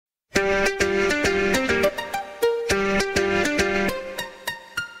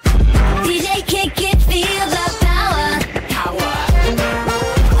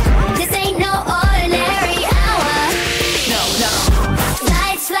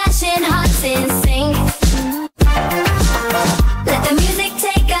hearts in sync. Let the music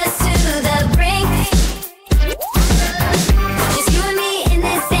take us to the brink. Just you and me in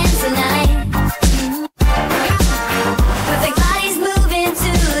this dance tonight. Perfect bodies moving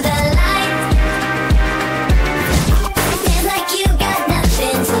to the light. Dance like you got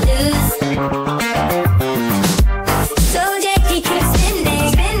nothing to lose. So Jakey, keep spinning,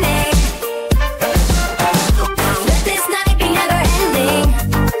 spinning. Let this night be never ending.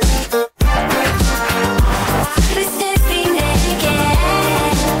 Twisted feet naked.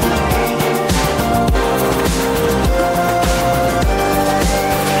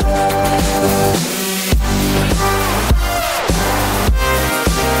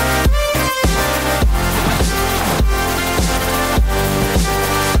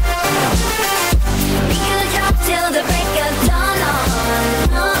 We could drop till the break of dawn.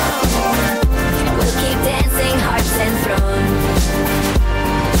 We'll keep dancing, hearts enthroned.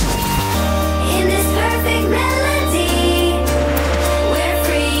 In this perfect melody, we're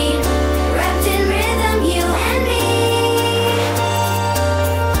free, wrapped in rhythm, you and me.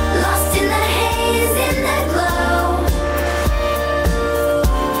 Lost in the haze, in the glow.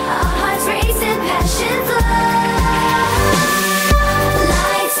 Our hearts race and passion flow.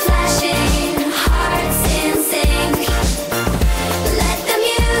 Lights flashing, hearts in sync. Let the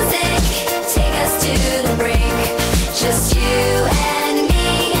music take us to the brink. Just you and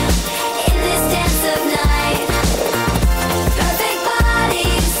me in this dance of night. Perfect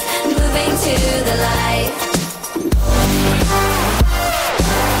bodies moving to the light.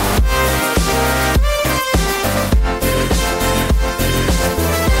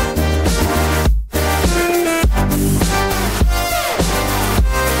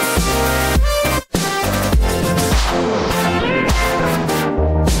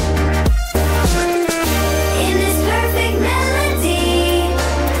 In this perfect melody,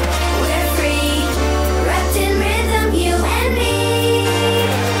 we're free, wrapped in rhythm, you and me.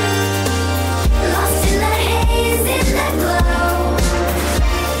 Lost in the haze, in the glow.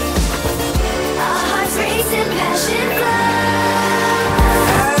 Our hearts race and passion flow.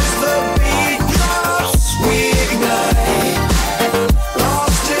 As the beat drops, we ignite.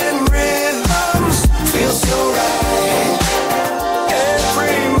 Lost in rhythms, feel so right.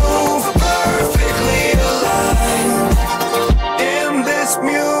 Every move perfectly aligned. In this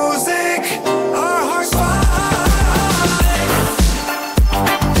music